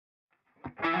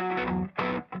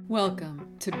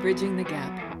Welcome to Bridging the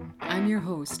Gap. I'm your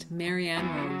host, Marianne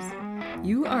Rose.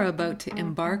 You are about to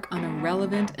embark on a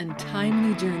relevant and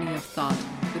timely journey of thought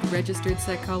with registered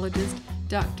psychologist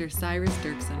Dr. Cyrus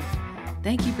Dirksen.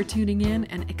 Thank you for tuning in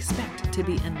and expect to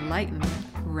be enlightened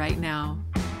right now.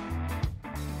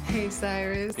 Hey,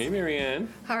 Cyrus. Hey,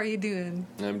 Marianne. How are you doing?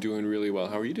 I'm doing really well.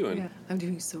 How are you doing? Yeah, I'm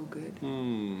doing so good.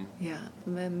 Yeah,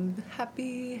 I'm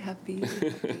happy.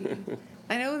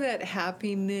 I know that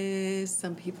happiness,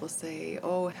 some people say,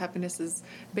 happiness is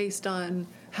based on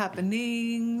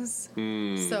happenings.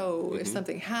 So if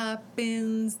something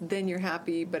happens, then you're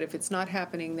happy. But if it's not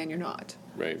happening, then you're not.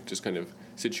 Right. Just kind of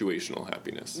situational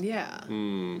happiness. Yeah.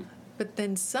 But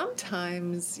then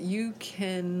sometimes you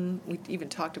can, we even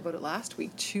talked about it last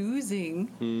week, choosing,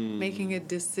 making a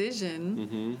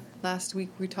decision. Last week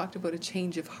we talked about a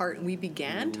change of heart, and we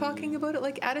began talking about it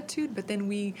like attitude, but then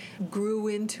we grew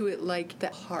into it like the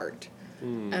heart.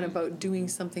 And about doing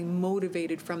something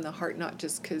motivated from the heart, not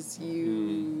just because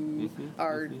you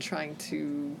are trying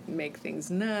to make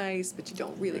things nice, but you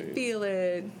don't really feel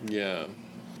it. Yeah.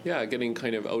 Yeah, getting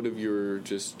kind of out of your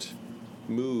just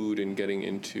mood and getting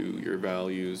into your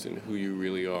values and who you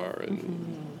really are.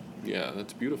 And yeah,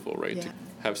 that's beautiful, right? Yeah. To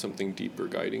have something deeper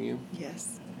guiding you.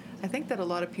 Yes. I think that a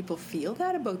lot of people feel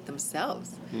that about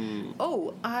themselves.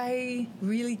 Oh, I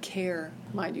really care.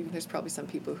 Mind you, there's probably some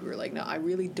people who are like, no, I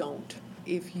really don't.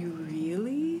 If you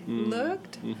really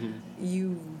looked,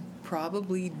 you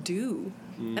probably do.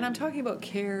 And I'm talking about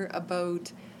care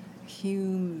about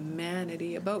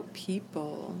humanity, about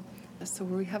people. So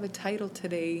we have a title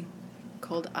today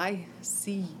called I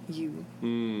See You.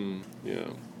 Yeah.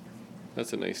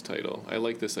 That's a nice title. I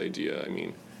like this idea. I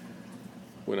mean,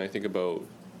 when I think about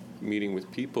meeting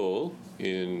with people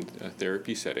in a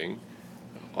therapy setting,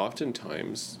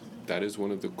 oftentimes that is one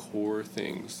of the core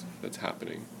things that's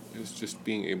happening, is just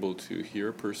being able to hear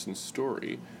a person's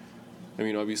story. I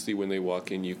mean, obviously when they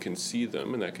walk in, you can see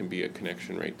them, and that can be a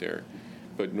connection right there.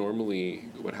 But normally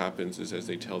what happens is as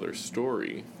they tell their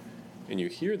story and you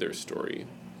hear their story,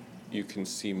 you can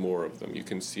see more of them. You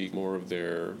can see more of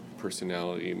their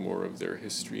personality, more of their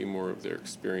history, more of their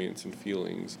experience and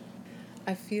feelings.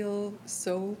 I feel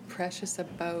so precious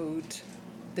about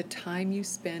the time you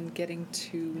spend getting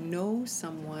to know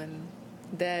someone,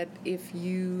 that if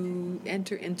you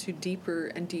enter into deeper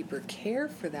and deeper care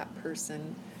for that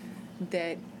person,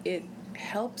 that it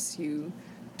helps you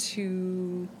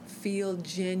to feel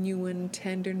genuine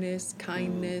tenderness,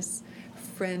 kindness,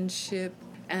 friendship,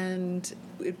 and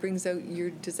it brings out your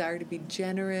desire to be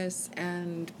generous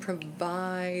and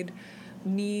provide,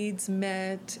 needs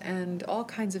met, and all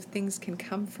kinds of things can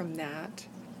come from that.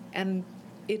 And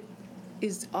it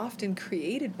is often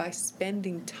created by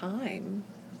spending time.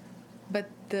 But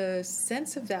the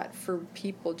sense of that for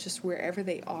people just wherever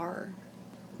they are,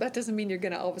 that doesn't mean you're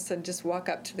going to all of a sudden just walk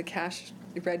up to the cash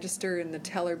register and the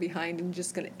teller behind and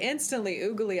just going to instantly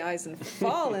oogly eyes and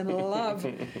fall in love.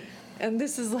 And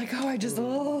this is like, I just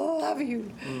love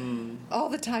you. All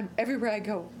the time, everywhere I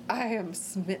go, I am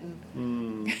smitten.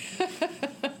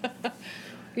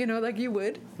 Like you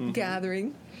would,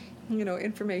 gathering,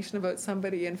 information about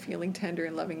somebody and feeling tender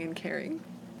and loving and caring.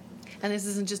 And this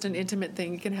isn't just an intimate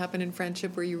thing. It can happen in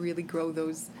friendship where you really grow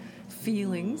those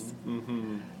feelings.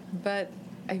 But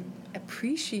I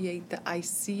appreciate the I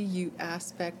see you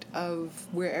aspect of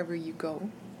wherever you go.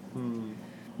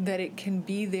 That it can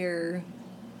be there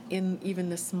in even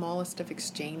the smallest of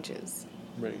exchanges.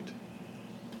 Right.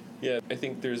 Yeah, I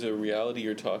think there's a reality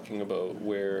you're talking about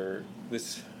where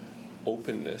this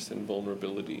openness and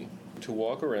vulnerability, to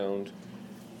walk around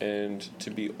and to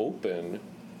be open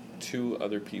to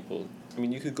other people. I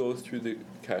mean, you could go through the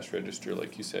cash register,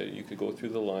 like you said, you could go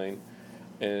through the line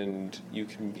and you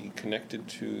can be connected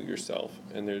to yourself,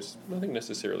 and there's nothing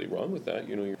necessarily wrong with that.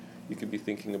 You could be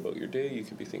thinking about your day, you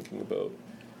could be thinking about,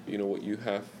 what you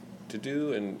have to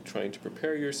do and trying to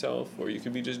prepare yourself, or you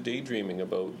could be just daydreaming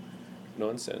about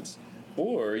nonsense.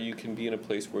 Or you can be in a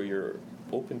place where you're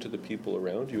open to the people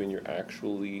around you and you're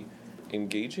actually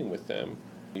engaging with them.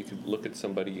 You could look at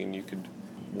somebody and you could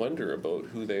wonder about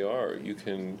who they are. You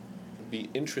can be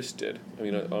interested. I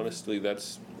mean, honestly,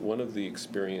 that's one of the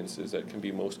experiences that can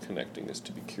be most connecting, is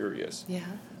to be curious. Yeah.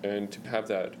 And to have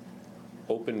that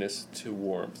openness to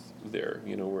warmth there,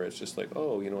 where it's just like,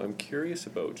 I'm curious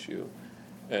about you.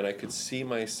 And I could see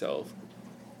myself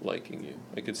liking you.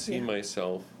 I could see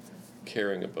myself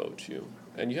caring about you.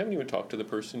 And you haven't even talked to the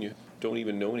person. You don't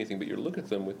even know anything, but you look at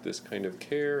them with this kind of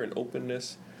care and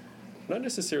openness. Not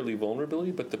necessarily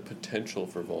vulnerability, but the potential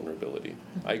for vulnerability.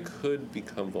 I could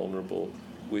become vulnerable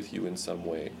with you in some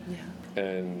way. Yeah.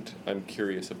 And I'm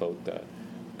curious about that.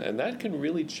 And that can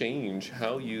really change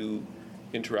how you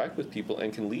interact with people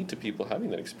and can lead to people having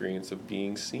that experience of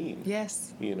being seen.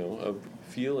 Yes. You know, of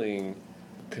feeling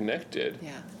connected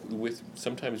Yeah. with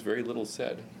sometimes very little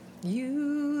said.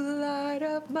 You light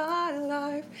up my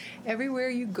life. Everywhere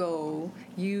you go,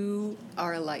 you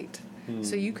are a light.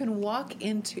 So you can walk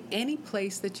into any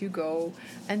place that you go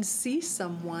and see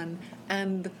someone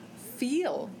and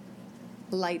feel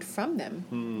light from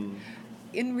them.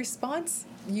 In response,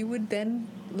 you would then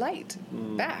light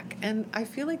back. And I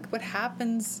feel like what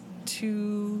happens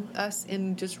to us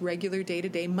in just regular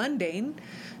day-to-day mundane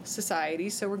society,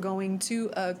 so we're going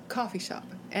to a coffee shop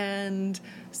and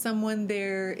someone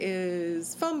there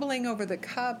is fumbling over the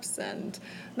cups and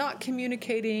not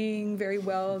communicating very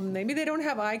well, and maybe they don't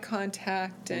have eye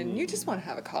contact, and you just want to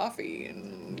have a coffee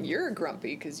and you're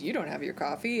grumpy because you don't have your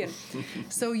coffee, and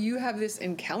so you have this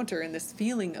encounter and this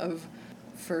feeling of,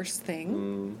 first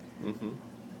thing,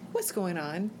 what's going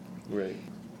on? Right.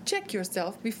 Check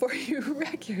yourself before you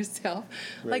wreck yourself.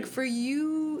 Right. Like for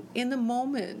you in the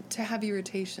moment to have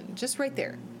irritation, just right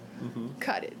there,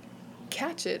 cut it,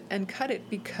 catch it and cut it,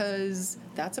 because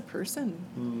that's a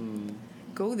person.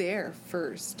 Go there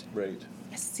first. Right.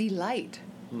 See light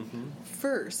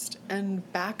first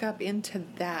and back up into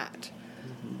that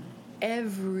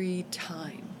every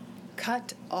time.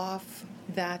 Cut off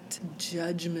that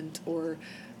judgment, or,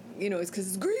 it's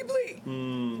because it's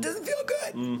greebly. Doesn't feel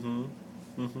good.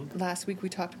 Last week we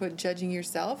talked about judging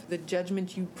yourself, the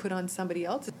judgment you put on somebody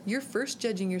else. You're first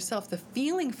judging yourself. The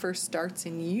feeling first starts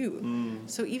in you.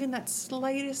 So even that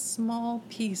slightest small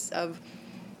piece of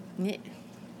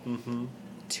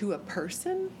to a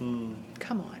person,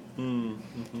 come on.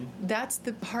 That's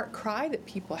the heart cry that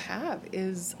people have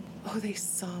is, oh, they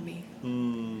saw me.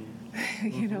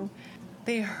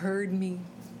 They heard me.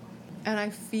 And I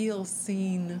feel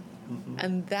seen.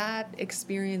 And that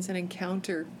experience and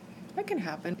encounter, that can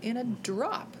happen in a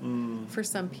drop for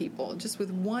some people, just with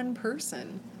one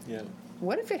person. Yeah.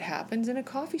 What if it happens in a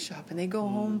coffee shop and they go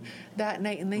home that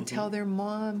night and they tell their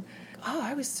mom, oh,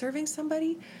 I was serving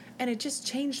somebody and it just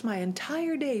changed my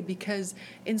entire day because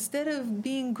instead of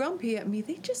being grumpy at me,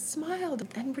 they just smiled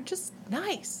and were just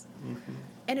nice.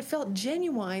 And it felt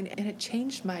genuine and it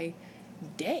changed my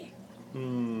day.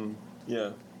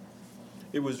 Yeah.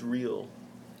 It was real.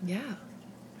 Yeah.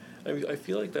 I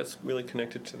feel like that's really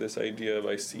connected to this idea of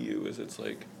I see you, is it's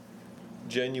like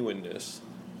genuineness.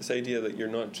 This idea that you're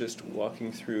not just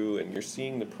walking through and you're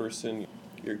seeing the person,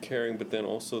 you're caring, but then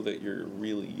also that you're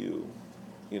really you.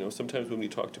 Sometimes when we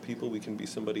talk to people, we can be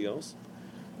somebody else.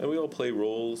 And we all play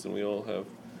roles and we all have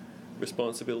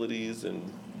responsibilities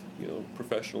and,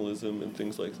 professionalism and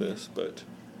things like this. But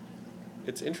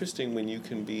it's interesting when you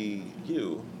can be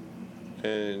you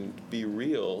and be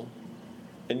real.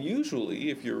 And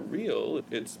usually, if you're real,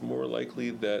 it's more likely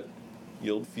that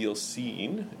you'll feel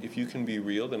seen. If you can be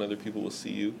real, then other people will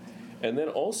see you. And then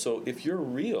also, if you're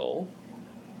real,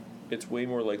 it's way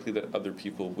more likely that other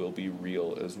people will be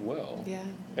real as well. Yeah.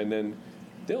 And then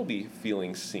they'll be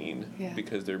feeling seen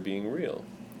because they're being real.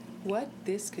 What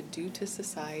this could do to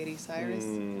society, Cyrus,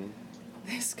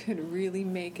 this could really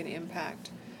make an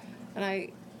impact. And I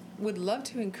would love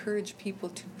to encourage people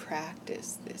to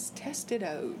practice this, test it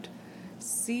out.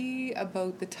 See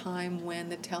about the time when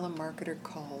the telemarketer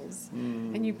calls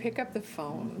and you pick up the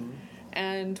phone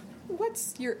and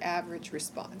what's your average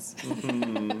response?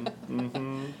 I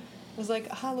was like,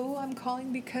 hello, I'm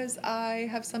calling because I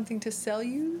have something to sell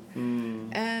you.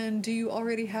 And do you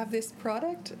already have this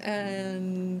product?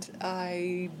 And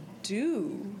I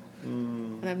do.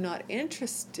 And I'm not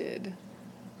interested.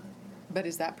 But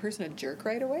is that person a jerk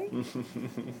right away?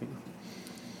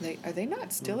 Are they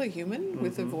not still a human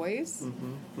with a voice?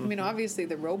 I mean, obviously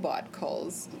the robot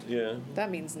calls. Yeah. That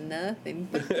means nothing.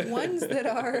 But the ones that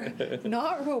are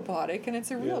not robotic and it's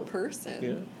a real person.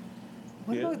 Yeah.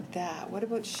 What about that? What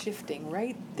about shifting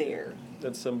right there?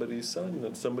 That's somebody's son.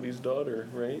 That's somebody's daughter,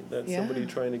 right? That's somebody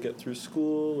trying to get through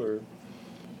school, or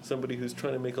somebody who's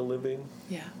trying to make a living.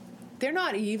 Yeah. They're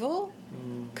not evil.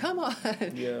 Come on.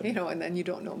 Yeah. And then you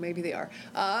don't know. Maybe they are.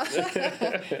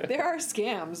 There are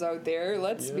scams out there.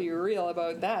 Let's be real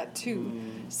about that, too.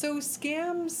 So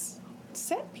scams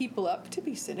set people up to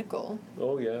be cynical.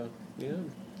 Oh, yeah. Yeah.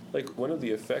 Like, one of the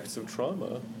effects of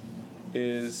trauma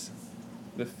is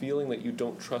the feeling that you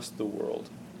don't trust the world.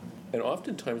 And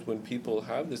oftentimes when people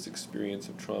have this experience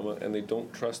of trauma and they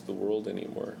don't trust the world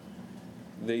anymore,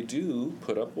 they do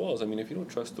put up walls. I mean, if you don't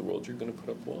trust the world, you're going to put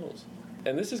up walls.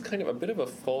 And this is kind of a bit of a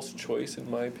false choice,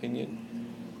 in my opinion,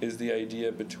 is the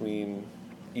idea between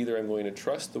either I'm going to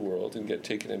trust the world and get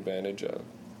taken advantage of,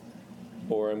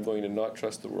 or I'm going to not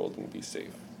trust the world and be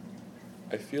safe.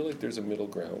 I feel like there's a middle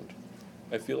ground.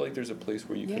 I feel like there's a place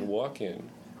where you Yeah. can walk in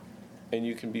and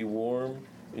you can be warm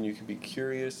and you can be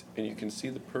curious and you can see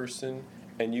the person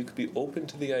and you can be open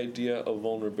to the idea of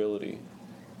vulnerability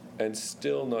and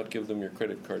still not give them your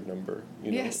credit card number,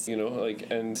 Yes.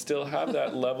 and still have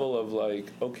that level of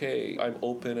like, okay, I'm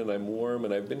open and I'm warm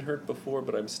and I've been hurt before,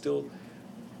 but I'm still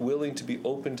willing to be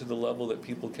open to the level that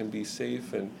people can be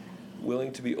safe and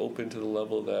willing to be open to the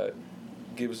level that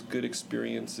gives good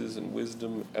experiences and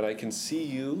wisdom, and I can see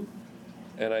you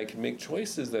and I can make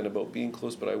choices then about being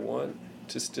close, but I want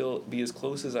to still be as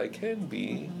close as I can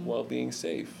be while being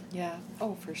safe. Yeah.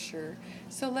 Oh, for sure.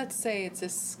 So let's say it's a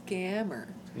scammer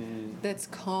that's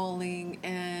calling,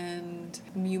 and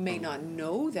you may not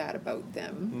know that about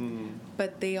them,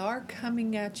 but they are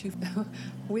coming at you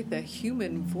with a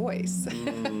human voice.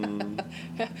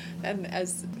 And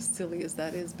as silly as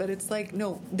that is, but it's like,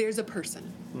 no, there's a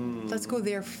person. Let's go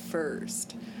there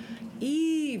first.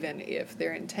 Even if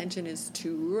their intention is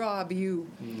to rob you,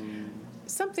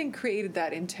 something created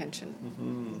that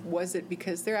intention. Was it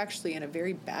because they're actually in a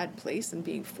very bad place and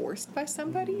being forced by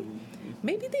somebody?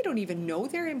 Maybe they don't even know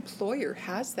their employer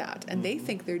has that and they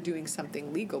think they're doing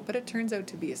something legal, but it turns out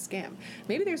to be a scam.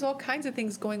 Maybe there's all kinds of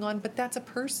things going on, but that's a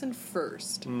person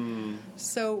first.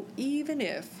 So even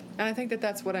if, and I think that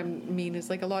that's what I mean,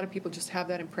 is like a lot of people just have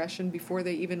that impression before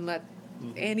they even let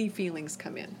any feelings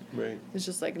come in. Right. It's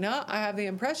just like, no, I have the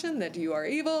impression that you are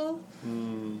evil.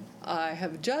 I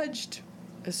have judged.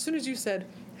 As soon as you said,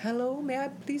 hello, may I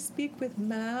please speak with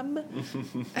ma'am?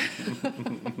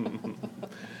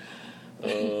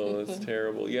 Oh, that's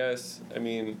terrible. Yes, I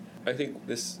mean, I think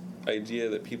this idea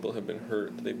that people have been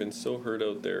hurt, they've been so hurt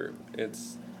out there,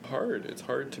 it's hard. It's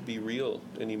hard to be real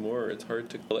anymore. It's hard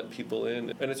to let people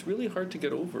in. And it's really hard to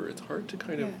get over. It's hard to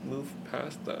kind of move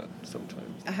past that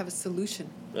sometimes. I have a solution.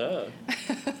 Ah.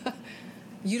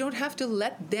 You don't have to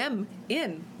let them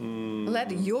in.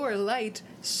 Let your light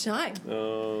shine.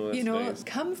 Oh, that's nice.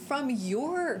 Come from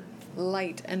your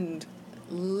light and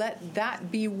let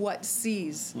that be what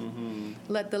sees.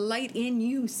 Let the light in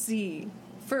you see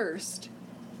first.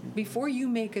 Before you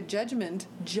make a judgment,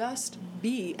 just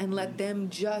be and let them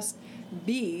just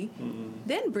be.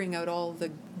 Then bring out all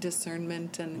the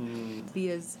discernment and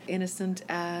be as innocent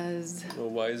as... Well,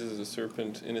 wise as a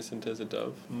serpent, innocent as a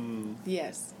dove.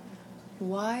 Yes.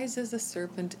 Wise as a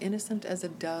serpent, innocent as a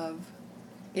dove.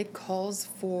 It calls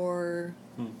for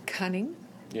cunning.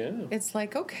 Yeah. It's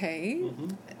like, okay,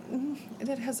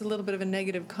 that has a little bit of a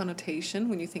negative connotation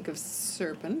when you think of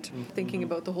serpent, thinking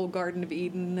about the whole Garden of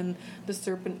Eden and the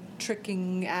serpent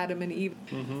tricking Adam and Eve.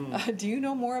 Do you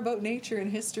know more about nature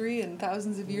and history and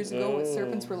thousands of years ago what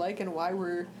serpents were like and why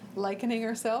we're likening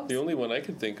ourselves? The only one I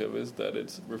could think of is that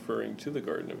it's referring to the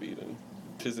Garden of Eden,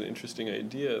 which is an interesting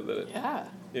idea that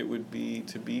it would be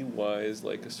to be wise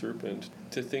like a serpent,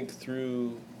 to think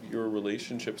through your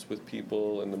relationships with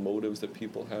people and the motives that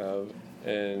people have,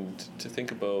 and to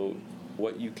think about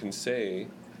what you can say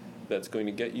that's going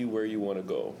to get you where you want to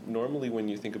go. Normally when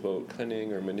you think about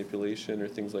cunning or manipulation or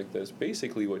things like this,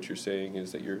 basically what you're saying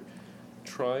is that you're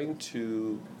trying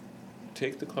to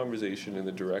take the conversation in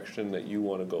the direction that you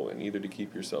want to go in, either to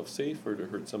keep yourself safe or to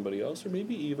hurt somebody else, or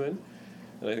maybe even,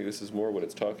 and I think this is more what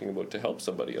it's talking about, to help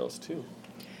somebody else too.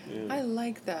 Yeah. I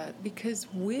like that because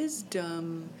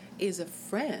wisdom is a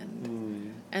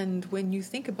friend. And when you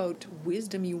think about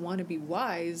wisdom, you want to be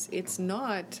wise. It's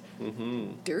not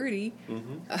dirty,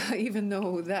 even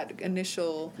though that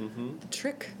initial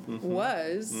trick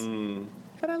was.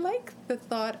 But I like the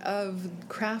thought of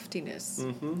craftiness.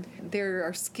 There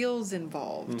are skills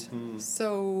involved.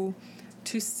 So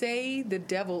to say the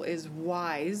devil is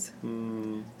wise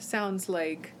sounds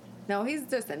like, no, he's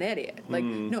just an idiot. Like,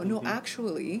 no,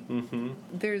 actually,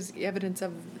 there's evidence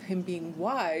of him being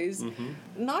wise,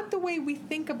 not the way we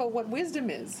think about what wisdom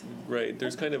is. Right,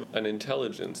 there's kind of an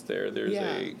intelligence there, there's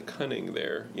a cunning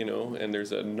there, and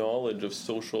there's a knowledge of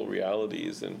social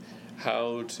realities and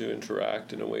how to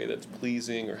interact in a way that's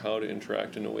pleasing, or how to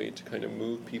interact in a way to kind of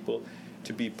move people,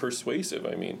 to be persuasive,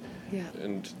 I mean. Yeah.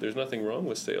 And there's nothing wrong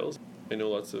with sales. I know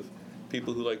lots of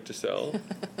people who like to sell,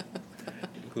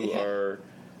 who are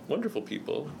wonderful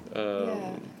people.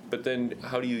 But then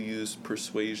how do you use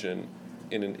persuasion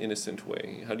in an innocent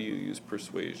way? How do you use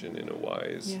persuasion in a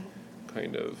wise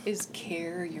kind of... Is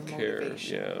care your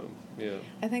motivation? Yeah.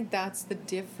 I think that's the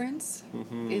difference,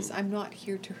 is I'm not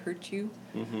here to hurt you,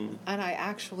 and I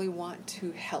actually want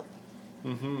to help.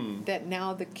 That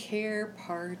now the care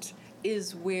part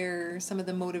is where some of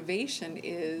the motivation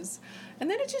is, and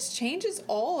then it just changes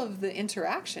all of the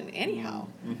interaction anyhow.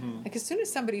 Like as soon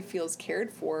as somebody feels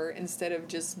cared for instead of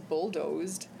just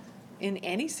bulldozed in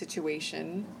any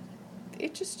situation,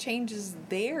 it just changes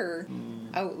their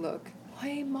outlook.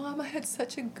 Hey, Mom, I had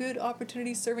such a good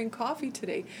opportunity serving coffee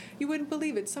today. You wouldn't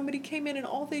believe it. Somebody came in and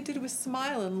all they did was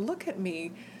smile and look at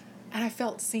me, and I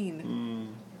felt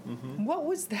seen. What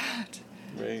was that?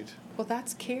 Right. Well,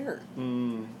 that's care.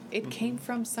 It came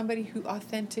from somebody who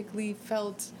authentically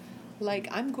felt like,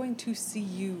 I'm going to see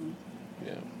you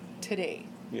today.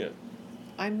 Yeah.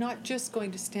 I'm not just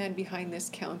going to stand behind this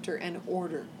counter and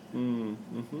order.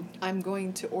 I'm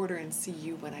going to order and see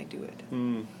you when I do it.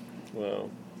 Wow.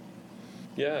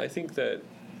 Yeah, I think that,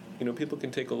 people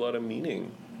can take a lot of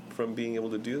meaning from being able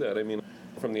to do that. I mean,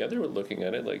 from the other looking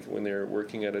at it, like when they're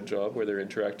working at a job where they're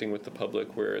interacting with the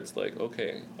public, where it's like,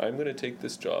 okay, I'm going to take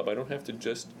this job. I don't have to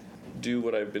just do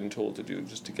what I've been told to do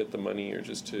just to get the money or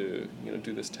just to,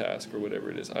 do this task or whatever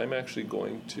it is. I'm actually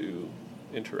going to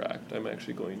interact. I'm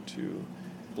actually going to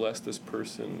bless this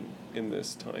person in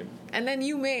this time. And then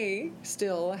you may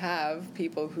still have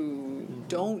people who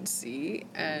don't see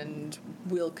and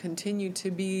will continue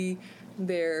to be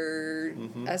their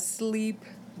asleep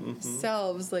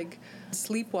selves, like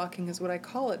sleepwalking is what I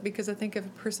call it, because I think if a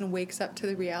person wakes up to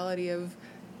the reality of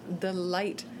the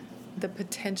light, the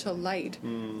potential light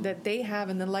that they have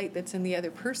and the light that's in the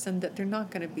other person, that they're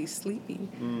not going to be sleepy,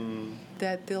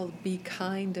 that they'll be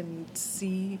kind and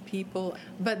see people.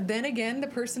 But then again, the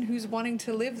person who's wanting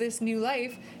to live this new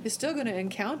life is still going to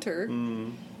encounter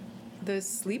the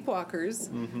sleepwalkers.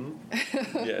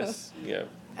 Yes, yeah.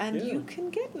 And you can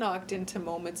get knocked into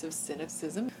moments of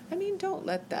cynicism. I mean, don't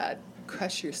let that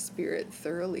crush your spirit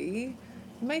thoroughly.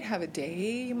 You might have a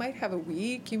day, you might have a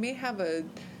week, you may have a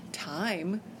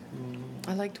time.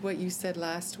 I liked what you said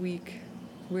last week,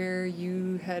 where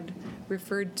you had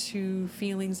referred to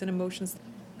feelings and emotions.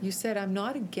 You said, I'm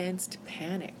not against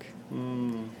panic.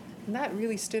 And that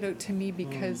really stood out to me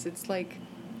because it's like,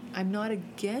 I'm not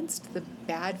against the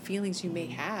bad feelings you may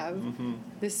have,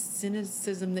 this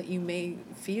cynicism that you may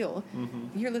feel.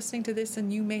 You're listening to this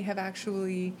and you may have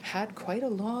actually had quite a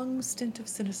long stint of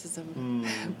cynicism.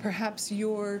 Perhaps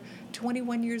you're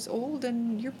 21 years old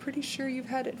and you're pretty sure you've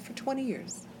had it for 20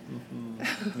 years.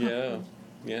 Yeah.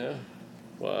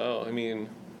 Wow. I mean,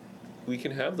 we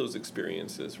can have those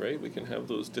experiences, right? We can have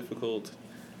those difficult,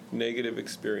 negative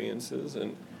experiences.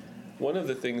 And one of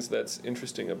the things that's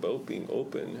interesting about being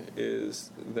open is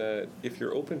that if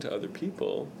you're open to other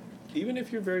people, even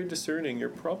if you're very discerning, you're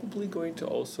probably going to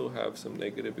also have some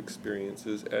negative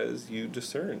experiences as you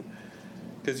discern.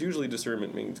 Because usually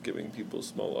discernment means giving people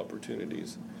small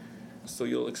opportunities. So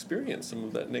you'll experience some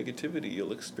of that negativity.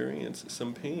 You'll experience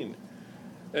some pain.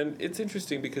 And it's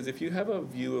interesting because if you have a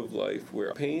view of life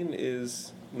where pain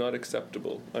is not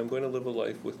acceptable, I'm going to live a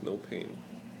life with no pain,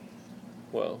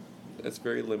 well, that's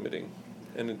very limiting,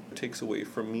 and it takes away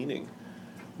from meaning.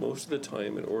 Most of the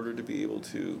time, in order to be able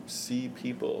to see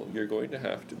people, you're going to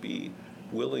have to be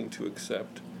willing to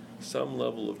accept some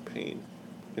level of pain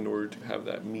in order to have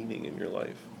that meaning in your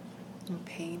life.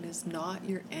 Pain is not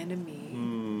your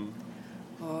enemy.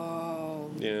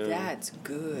 Oh, that's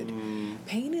good.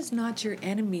 Pain is not your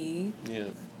enemy. Yeah.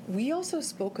 We also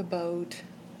spoke about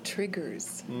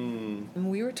triggers.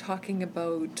 And we were talking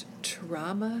about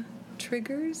trauma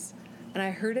triggers. And I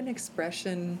heard an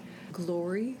expression,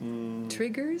 glory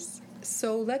triggers.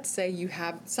 So let's say you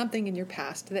have something in your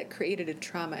past that created a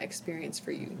trauma experience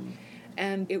for you.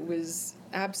 And it was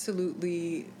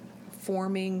absolutely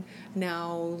forming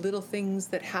now little things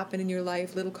that happen in your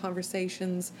life, little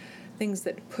conversations, things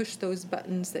that push those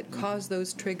buttons, that cause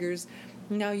those triggers.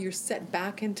 Now you're set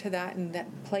back into that, in that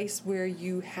place where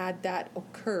you had that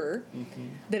occur,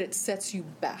 that it sets you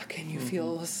back and you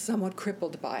feel somewhat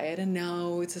crippled by it, and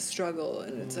now it's a struggle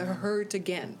and it's a hurt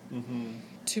again.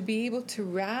 To be able to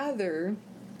rather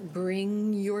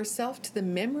bring yourself to the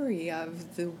memory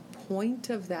of the point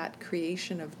of that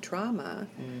creation of trauma,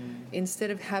 instead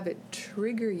of have it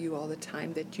trigger you all the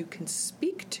time, that you can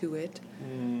speak to it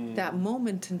that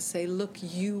moment and say, look,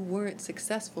 you weren't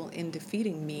successful in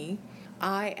defeating me.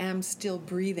 I am still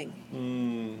breathing.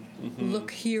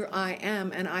 Look, here I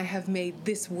am, and I have made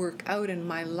this work out in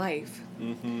my life.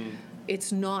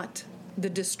 It's not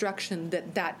the destruction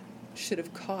that should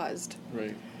have caused.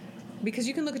 Right. Because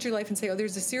you can look at your life and say, oh,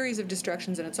 there's a series of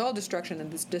destructions, and it's all destruction, and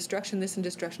this destruction, this and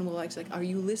destruction. Well, it's like, are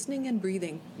you listening and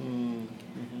breathing?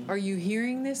 Are you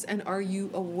hearing this, and are you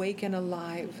awake and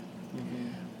alive?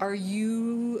 Are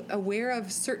you aware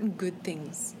of certain good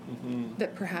things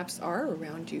that perhaps are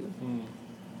around you?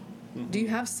 Do you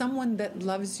have someone that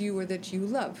loves you or that you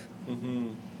love?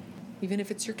 Even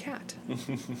if it's your cat.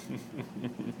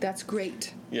 That's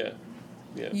great. Yeah.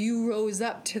 You rose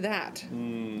up to that.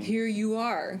 Here you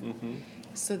are.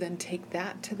 So then take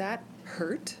that to that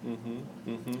hurt,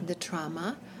 Mm-hmm. the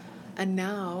trauma, and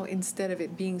now instead of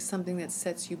it being something that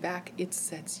sets you back, it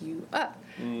sets you up.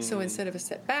 So instead of a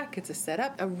setback, it's a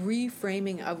setup, a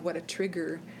reframing of what a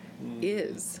trigger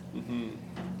is.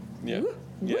 Yeah. Woo.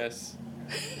 Yes.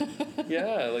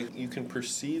 Yeah, like you can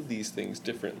perceive these things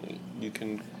differently. You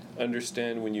can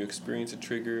understand when you experience a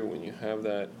trigger, when you have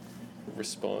that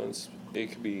response,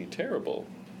 it can be terrible.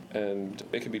 And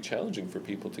it can be challenging for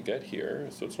people to get here,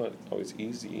 so it's not always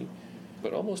easy.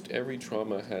 But almost every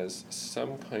trauma has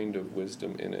some kind of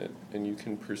wisdom in it, and you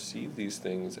can perceive these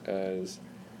things as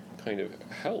kind of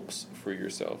helps for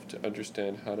yourself to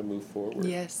understand how to move forward.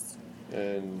 Yes.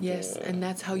 And Yes, and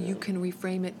that's how you can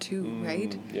reframe it too,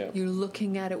 right? Yeah. You're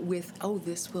looking at it with, oh,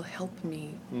 this will help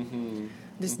me. Mm-hmm.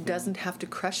 This doesn't have to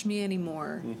crush me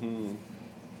anymore. Mm-hmm.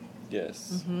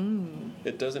 Yes.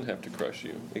 It doesn't have to crush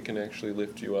you. It can actually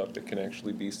lift you up. It can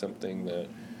actually be something that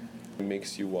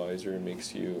makes you wiser,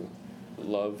 makes you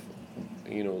love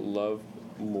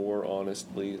more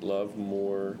honestly, love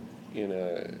more in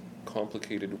a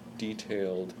complicated,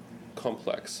 detailed,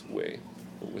 complex way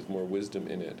with more wisdom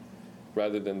in it.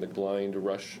 Rather than the blind,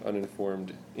 rush,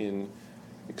 uninformed in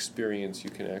experience, you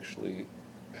can actually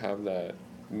have that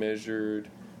measured,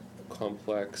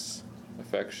 complex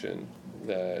affection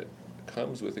that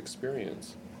comes with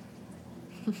experience.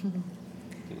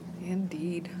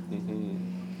 Indeed.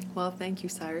 Well, thank you,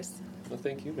 Cyrus. Well,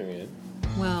 thank you, Marianne.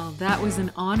 Well, that was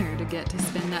an honor to get to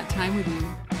spend that time with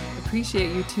you.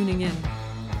 Appreciate you tuning in.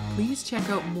 Please check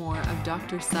out more of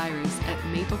Dr. Cyrus at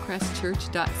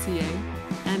maplecrestchurch.ca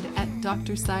and at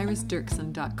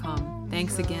drcyrusdirksen.com.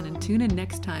 Thanks again, and tune in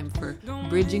next time for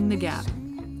Bridging the Gap.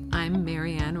 I'm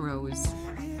Marianne Rose.